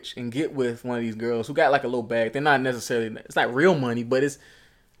are rich and get with one of these girls who got like a little bag, they're not necessarily, it's not real money, but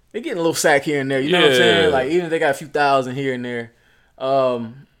they're getting a little sack here and there. You know what I'm saying? Like even if they got a few thousand here and there,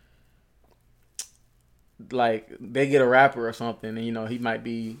 like they get a rapper or something, and you know he might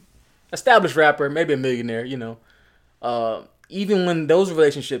be established rapper, maybe a millionaire. You know, even when those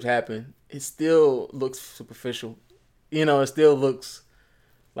relationships happen, it still looks superficial. You know, it still looks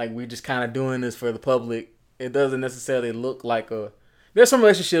like we're just kind of doing this for the public. It doesn't necessarily look like a. There's some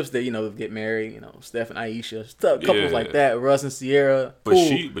relationships that, you know, get married. You know, Steph and Aisha, couples like that. Russ and Sierra. But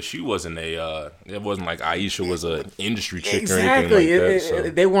cool. she wasn't a. It wasn't like Aisha was a industry chick or anything Exactly. like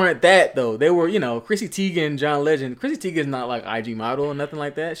that. They weren't that though. They were, you know, Chrissy Teigen and John Legend. Chrissy Teigen's not like IG model or nothing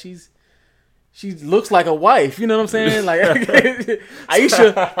like that. She looks like a wife. You know what I'm saying? Like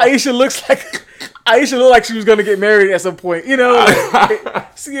Aisha looks like she was gonna get married at some point. You know,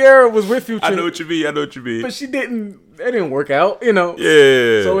 like, Sierra was with Future. I know what you mean. But she didn't. It didn't work out. You know.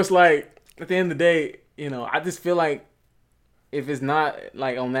 Yeah. So it's like at the end of the day, you know, I just feel like if it's not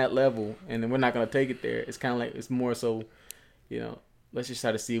like on that level, and then we're not gonna take it there, it's kind of like it's more so, you know, let's just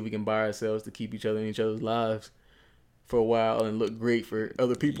try to see if we can buy ourselves to keep each other in each other's lives for a while and look great for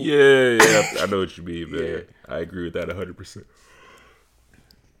other people. Yeah, I know what you mean, man. Yeah. I agree with that 100%.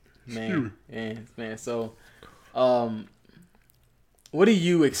 Man. So, what do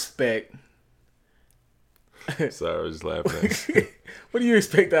you expect? Sorry, I was just laughing. What do you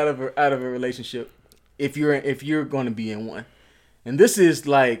expect out of a relationship if you're going to be in one? And this is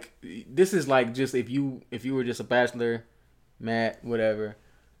like just if you were just a bachelor, Matt, whatever,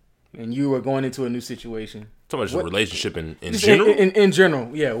 and you were going into a new situation. Talking about just a relationship in general? In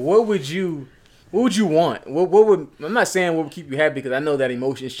general, yeah. What would you want? What would, I'm not saying what would keep you happy, because I know that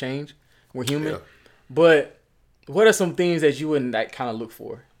emotions change. We're human. Yeah. But what are some things that you wouldn't like kind of look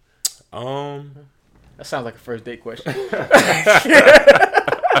for? That sounds like a first date question.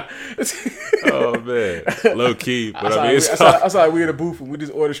 Oh man, low key. But I saw we in a booth and we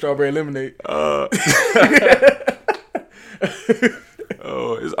just ordered strawberry lemonade. I'll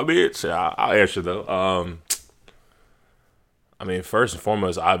answer though. I mean, first and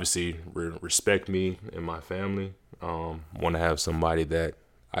foremost, obviously, respect me and my family. Want to have somebody that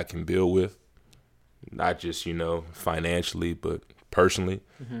I can build with, not just, you know, financially, but personally.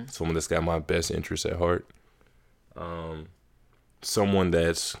 Mm-hmm. Someone that's got my best interests at heart. Someone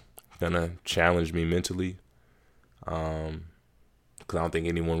that's gonna challenge me mentally. Because I don't think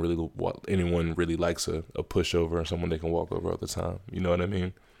anyone really likes a pushover or someone they can walk over all the time. You know what I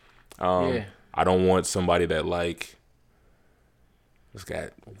mean? Yeah. I don't want somebody that like has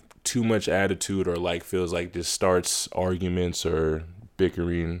got too much attitude or like feels like just starts arguments or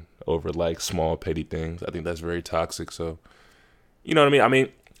bickering over like small petty things. I think that's very toxic. So, you know what I mean?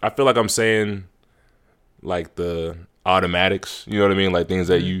 I feel like I'm saying like the automatics, you know what I mean? Like things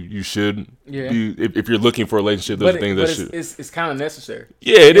that you should do. If you're looking for a relationship, those are things that should. It's kind of necessary.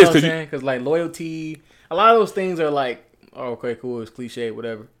 Yeah, it is. is. Because like loyalty, a lot of those things are like, oh, okay, cool, it's cliche,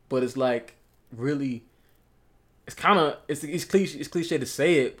 whatever. But it's like really, it's kind of it's cliche to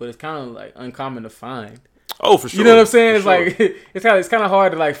say it, but it's kind of like uncommon to find. Oh, for sure. You know what I'm saying? For It's sure. like it's kind of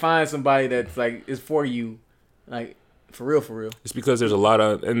hard to like find somebody that's like is for you, like for real. It's because there's a lot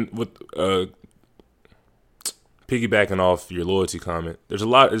of, and with piggybacking off your loyalty comment, there's a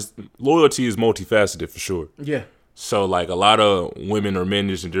lot. Loyalty is multifaceted for sure. Yeah. So like a lot of women or men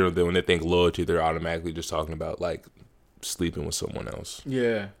just in general, when they think loyalty, they're automatically just talking about like sleeping with someone else.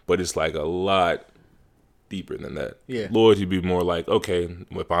 Yeah. But it's like a lot deeper than that. Yeah. Loyalty be more like, okay,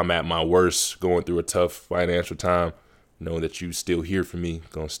 if I'm at my worst, going through a tough financial time, knowing that you still here for me,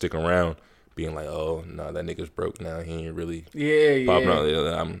 gonna stick around, being like, oh no, that nigga's broke now. He ain't really popping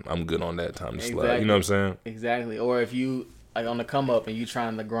out. I'm good on that time to slide. You know what I'm saying? Exactly. Or if you like on the come up and you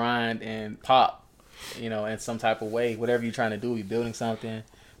trying to grind and pop, you know, in some type of way, whatever you're trying to do, you're building something,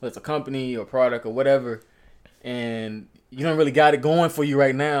 whether it's a company or product or whatever, and you don't really got it going for you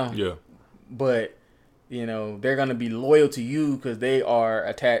right now. Yeah. But you know they're gonna be loyal to you because they are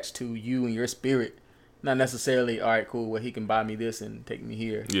attached to you and your spirit. Not necessarily, all right, cool. Well, he can buy me this and take me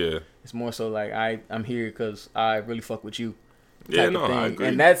here. Yeah. It's more so like I'm here because I really fuck with you. Yeah, no, I agree.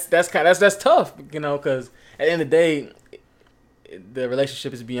 And that's tough, you know, because at the end of the day, the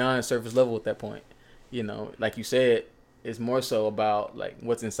relationship is beyond surface level at that point. You know, like you said, it's more so about like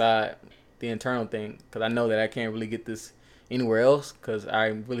what's inside the internal thing. Because I know that I can't really get this anywhere else because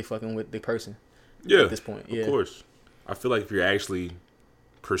I'm really fucking with the person. Yeah. At this point, Of course. I feel like if you're actually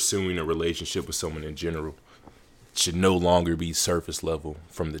pursuing a relationship with someone in general, it should no longer be surface level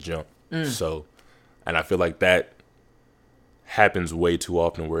from the jump. So, and I feel like that happens way too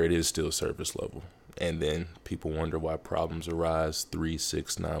often where it is still surface level. And then people wonder why problems arise 3,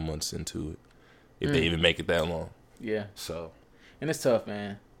 6, 9 months into it. If they even make it that long. Yeah. So. And it's tough,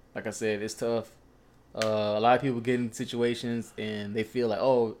 man. Like I said, it's tough. A lot of people get in situations and they feel like,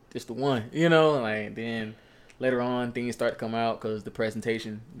 oh, it's the one, you know, like then later on things start to come out because the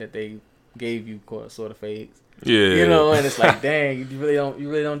presentation that they gave you sort of fades. Yeah. You know, and it's like, dang, you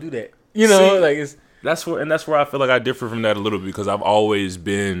really don't do that. You know, like it's that's where I feel like I differ from that a little bit because I've always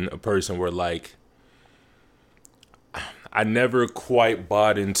been a person where like I never quite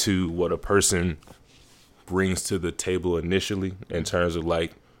bought into what a person brings to the table initially in terms of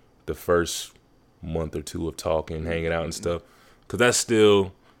like the first month or two of talking, hanging out and stuff, because that's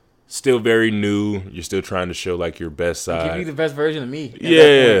still very new. You're still trying to show like your best side. Give you the best version of me.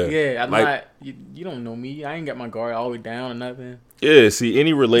 Yeah. I'm like, not. You don't know me. I ain't got my guard all the way down or nothing. Yeah. See,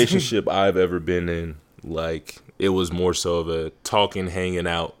 any relationship I've ever been in, like it was more so of a talking, hanging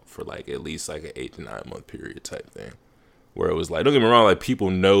out for like at least like an 8 to 9 month period type thing, where it was like, don't get me wrong, like people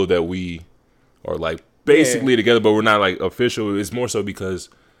know that we are like basically together, but we're not like official. It's more so because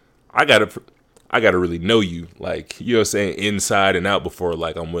I gotta really know you, like, you know what I'm saying, inside and out before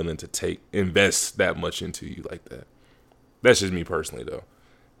like I'm willing to invest that much into you like that. That's just me personally though.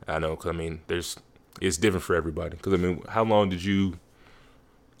 I know, cause I mean, it's different for everybody. Cause I mean, how long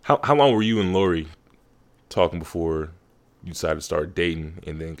were you and Lori talking before you decided to start dating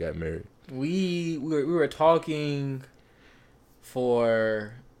and then got married? We were talking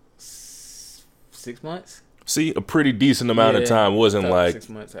for 6 months. See, a pretty decent amount of time. Wasn't like 6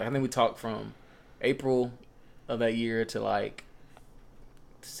 months. I think we talked from April of that year to like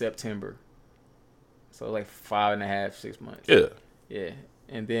September. So like 5.5, 6 months. Yeah.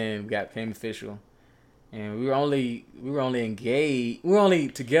 And then we became official. And we were only engaged. We were only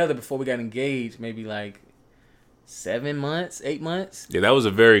together before we got engaged, maybe like 7 months, 8 months. Yeah, that was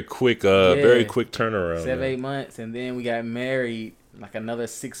a very quick turnaround. 7, 8 months. And then we got married like another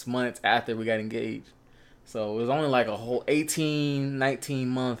 6 months after we got engaged. So it was only like a whole 18, 19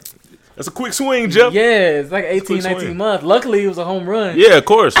 months. That's a quick swing, Jeff. Yeah, it's like 18, 19 months. Luckily, it was a home run. Yeah, of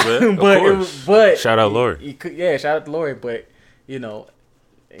course, man. but shout out Lori. Shout out to Lori. But you know,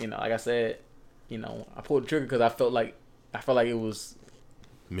 like I said, I pulled the trigger because I felt like it was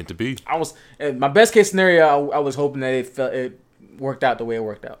meant to be. My best case scenario. I was hoping that it worked out the way it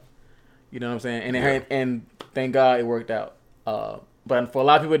worked out. You know what I'm saying? And and thank God it worked out. But for a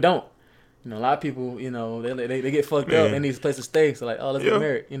lot of people, it don't. You know, a lot of people, you know, they get fucked up. They need a place to stay. So like, oh, let's get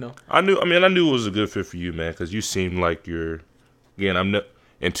married. You know. I knew it was a good fit for you, man, because you seem like you're. Again,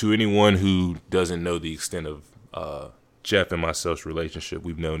 and to anyone who doesn't know the extent of Jeff and myself's relationship,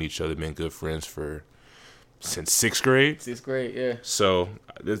 we've known each other, been good friends since 6th grade. 6th grade, yeah. So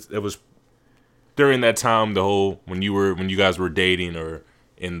it was during that time, when you guys were dating or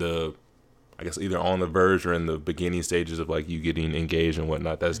in the, I guess either on the verge or in the beginning stages of like you getting engaged and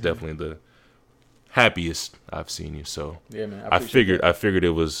whatnot. That's definitely the happiest I've seen you. So yeah, man. I figured it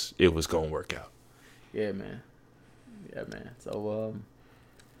was gonna work out. Yeah, man. So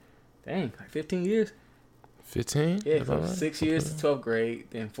dang, like 15 years. 15? Yeah, from 6 years to 12th grade,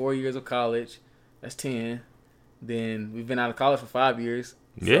 then 4 years of college. That's 10. Then we've been out of college for 5 years.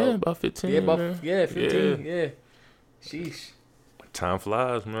 So, about 15. Yeah, 15. Yeah. Sheesh. Time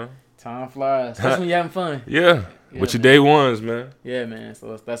flies, man. Time flies. Especially when you're having fun. Yeah. With your day ones, man. Yeah, man.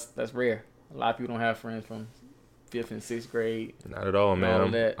 So that's rare. A lot of people don't have friends from 5th and 6th grade. Not at all,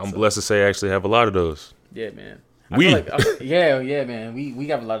 man. I'm so blessed to say I actually have a lot of those. Yeah, man. Yeah, man. We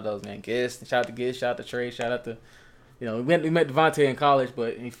got a lot of those, man. Guest, shout out to Guest, shout out to Trey, shout out to, you know, we met Devontae in college,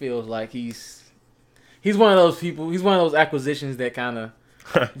 but he feels like he's one of those people. He's one of those acquisitions that kind of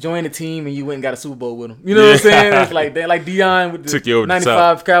joined the team and you went and got a Super Bowl with him. You know what I'm saying? It's like that, like Deion with the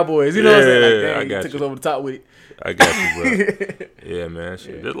 95 Cowboys. You know what I'm saying? Like, he took us over the top with it. I got you, bro. Yeah, man.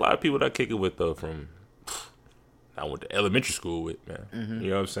 Shit. There's a lot of people that I kick it with though. From I went to elementary school with, man. Mm-hmm.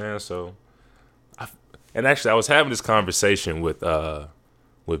 You know what I'm saying? So. And actually, I was having this conversation with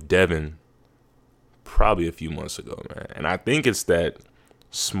Devin probably a few months ago, man. And I think it's that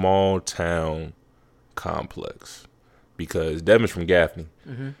small town complex because Devin's from Gaffney.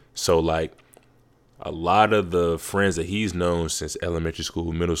 Mm-hmm. So, like, a lot of the friends that he's known since elementary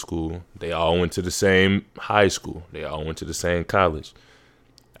school, middle school, they all went to the same high school. They all went to the same college.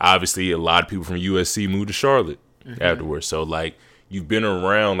 Obviously, a lot of people from USC moved to Charlotte afterwards. So, like, you've been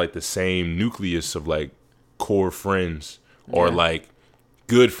around, like, the same nucleus of, like, core friends or like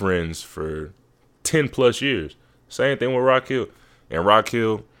good friends for 10 plus years. Same thing with Rock Hill. And Rock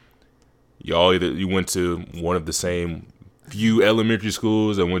Hill, you went to one of the same few elementary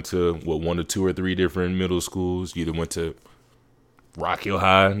schools and went to 1 or 2 or 3 different middle schools. You either went to Rock Hill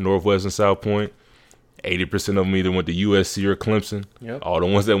High, Northwest and South Point. 80% of them either went to USC or Clemson. Yep. All the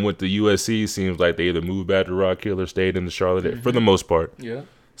ones that went to USC seems like they either moved back to Rock Hill or stayed in the Charlotte for the most part. Yeah.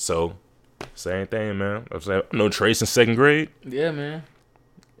 So same thing, man. I know Trace in 2nd grade. Yeah, man.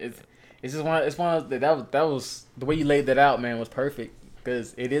 It's just one of that was the way you laid that out, man, was perfect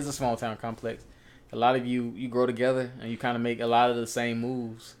because it is a small town complex. A lot of you grow together and you kind of make a lot of the same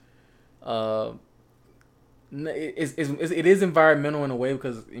moves. It is environmental in a way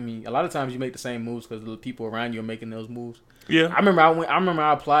because I mean a lot of times you make the same moves because the people around you are making those moves. Yeah, I remember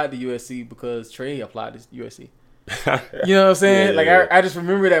I applied to USC because Trey applied to USC. You know what I'm saying? I just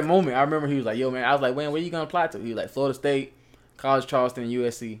remember that moment. I remember he was like, "Yo, man," I was like, "Man, where you gonna apply to?" He was like, "Florida State, College Charleston, and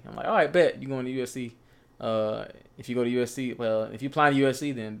USC." I'm like, "All right, bet you going to USC." If you go to USC, well, if you apply to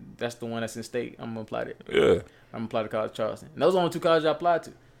USC, then that's the one that's in state. I'm gonna apply to. Yeah, I'm gonna apply to College Charleston. And those are the only 2 colleges I applied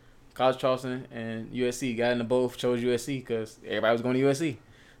to. College Charleston and USC. Got into both, chose USC because everybody was going to USC.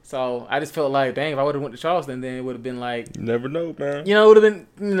 So I just felt like, dang, if I would have went to Charleston, then it would have been like, you never know, man. You know, it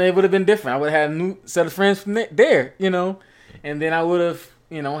would have been different. I would have had a new set of friends from there, you know, and then I would have,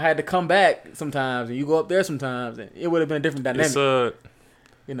 you know, had to come back sometimes, and you go up there sometimes, and it would have been a different dynamic.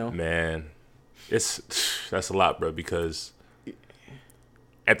 You know, man, that's a lot, bro, because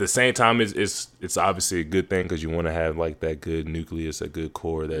at the same time, it's obviously a good thing because you want to have like that good nucleus, a good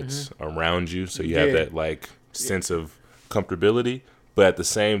core that's around you, so you have that like sense of comfortability. But at the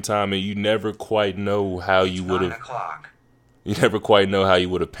same time, you never quite know how you would have. You never quite know how you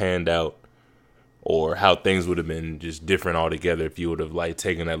would have panned out, or how things would have been just different altogether if you would have like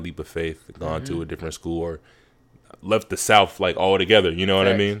taken that leap of faith, gone to a different school, or left the South like altogether. You know what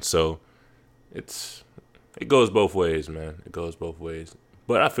I mean? So it goes both ways, man. It goes both ways.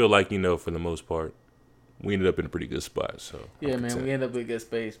 But I feel like, you know, for the most part, we ended up in a pretty good spot. So yeah, man, we ended up in a good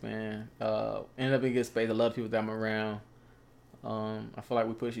space, man. Ended up in a good space. A lot of people that I'm around. I feel like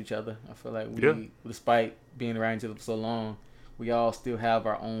we push each other. I feel like we, despite being around each other for so long, we all still have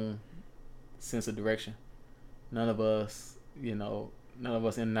our own sense of direction. None of us in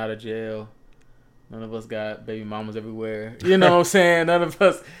and out of jail. None of us got baby mamas everywhere. You know what I'm saying? None of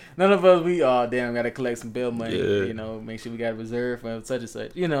us, we, gotta collect some bail money. Yeah. You know, make sure we got a reserve for such and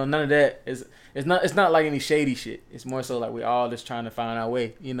such. You know, none of that. It's not like any shady shit. It's more so like we all just trying to find our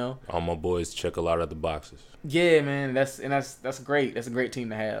way, you know? All my boys check a lot of the boxes. Yeah, man. That's great. That's a great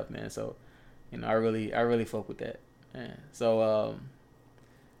team to have, man. So, you know, I really fuck with that. Man. So,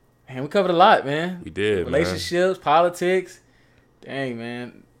 And we covered a lot, man. We did, relationships, politics. Dang,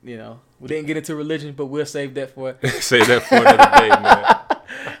 man. You know, we didn't get into religion, but we'll save that for save that for another day, man.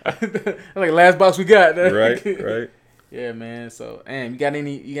 Like the last box we got. Right. Yeah, man. So, you got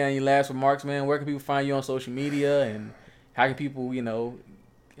any last remarks, man? Where can people find you on social media, and how can people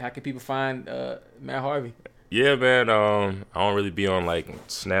find Matt Harvey? Yeah, man. I don't really be on like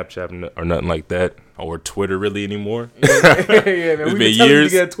Snapchat or nothing like that, or Twitter really anymore. Yeah, man. It's been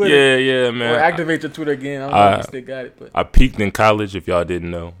years. You to Twitter. Yeah, man. Or activate your Twitter again. I don't know if you still got it, but I peaked in college, if y'all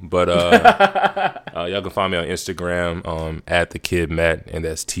didn't know. But y'all can find me on Instagram at the Kid Matt, and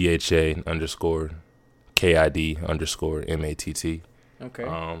that's THA_KID_MATT. Okay.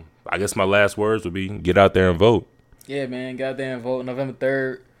 I guess my last words would be get out there and vote. Yeah, man. Get out there and vote. November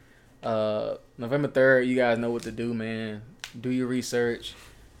 3rd. November 3rd, you guys know what to do, man. Do your research.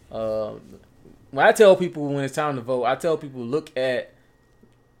 When I tell people when it's time to vote, I tell people look at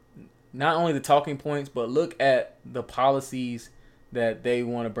not only the talking points, but look at the policies that they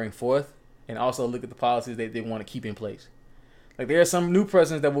want to bring forth, and also look at the policies that they want to keep in place. Like, there are some new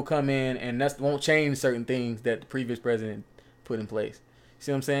presidents that will come in, and that won't change certain things that the previous president put in place. You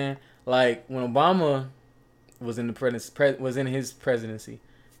see what I'm saying? Like, when Obama was in his presidency,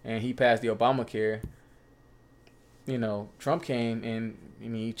 and he passed the Obamacare, you know, Trump came and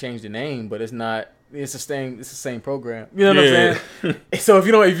he changed the name, but it's the same program. You know what I'm saying? So if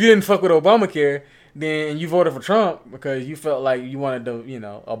you didn't fuck with Obamacare, then you voted for Trump because you felt like you wanted to, you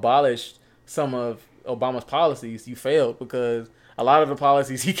know, abolish some of Obama's policies. You failed because a lot of the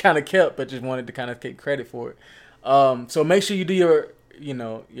policies he kind of kept, but just wanted to kind of take credit for it. So make sure you do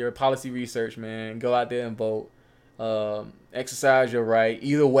your policy research, man. Go out there and vote. Exercise your right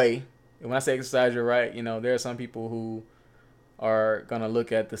either way. And when I say exercise your right, you know, there are some people who are going to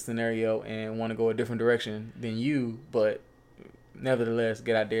look at the scenario and want to go a different direction than you, but nevertheless,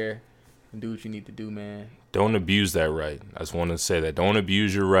 get out there and do what you need to do, man. Don't abuse that right. I just want to say that. Don't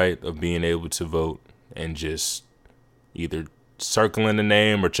abuse your right of being able to vote and just either circling the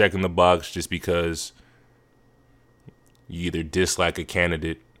name or checking the box just because you either dislike a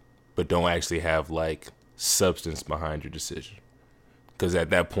candidate but don't actually have, like, substance behind your decision, because at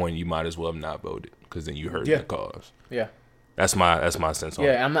that point you might as well have not voted, because then you hurt the cause. Yeah, that's my sense on it.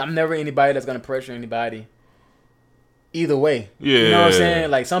 Yeah, I'm never anybody that's gonna pressure anybody either way. Yeah, you know what I'm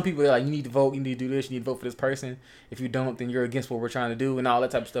saying? Like, some people are like, you need to vote, you need to do this, you need to vote for this person. If you don't, then you're against what we're trying to do and all that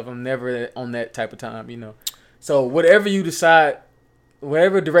type of stuff. I'm never on that type of time, you know. So whatever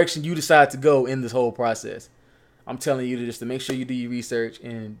direction you decide to go in this whole process, I'm telling you to make sure you do your research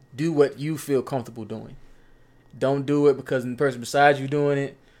and do what you feel comfortable doing. Don't do it because the person beside you doing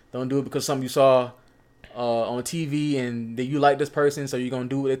it. Don't do it because something you saw on TV and that you like this person, so you're going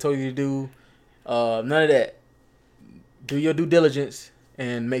to do what they told you to do. None of that. Do your due diligence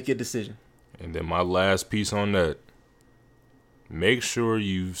and make your decision. And then my last piece on that, make sure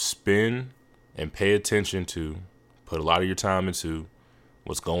you spend and pay attention to, put a lot of your time into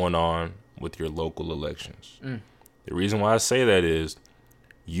what's going on with your local elections. The reason why I say that is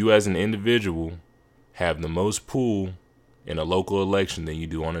you as an individual have the most pull in a local election than you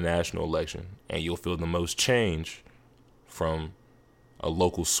do on a national election, and you'll feel the most change from a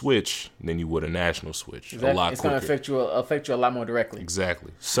local switch than you would a national switch. Exactly. A lot it's quicker. It's going to affect you a lot more directly.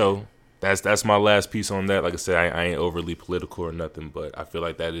 Exactly. So that's my last piece on that. Like I said, I ain't overly political or nothing, but I feel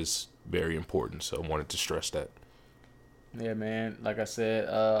like that is very important. So I wanted to stress that. Yeah, man. Like I said,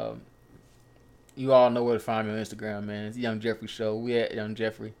 you all know where to find me on Instagram, man. It's Young Jeffrey Show. We at Young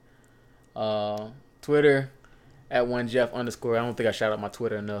Jeffrey. Twitter at @1Jeff_. I don't think I shout out my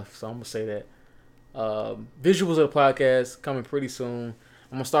Twitter enough, so I'm gonna say that. Visuals of the podcast coming pretty soon.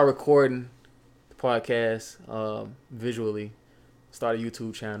 I'm gonna start recording the podcast visually. Start a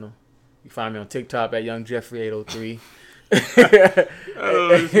YouTube channel. You find me on TikTok at YoungJeffrey803. Oh,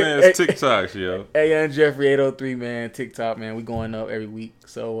 this man's TikToks, yo. At YoungJeffrey803, man. TikTok, man. We going up every week.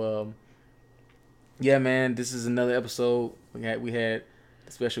 So, yeah, man. This is another episode. We had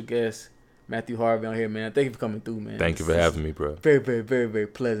a special guest, Matthew Harvey, on here, man. Thank you for coming through, man. Thank you for having me, bro. Very, very, very, very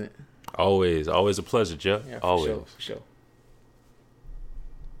pleasant. Always a pleasure, Jeff. Yeah, always. For sure.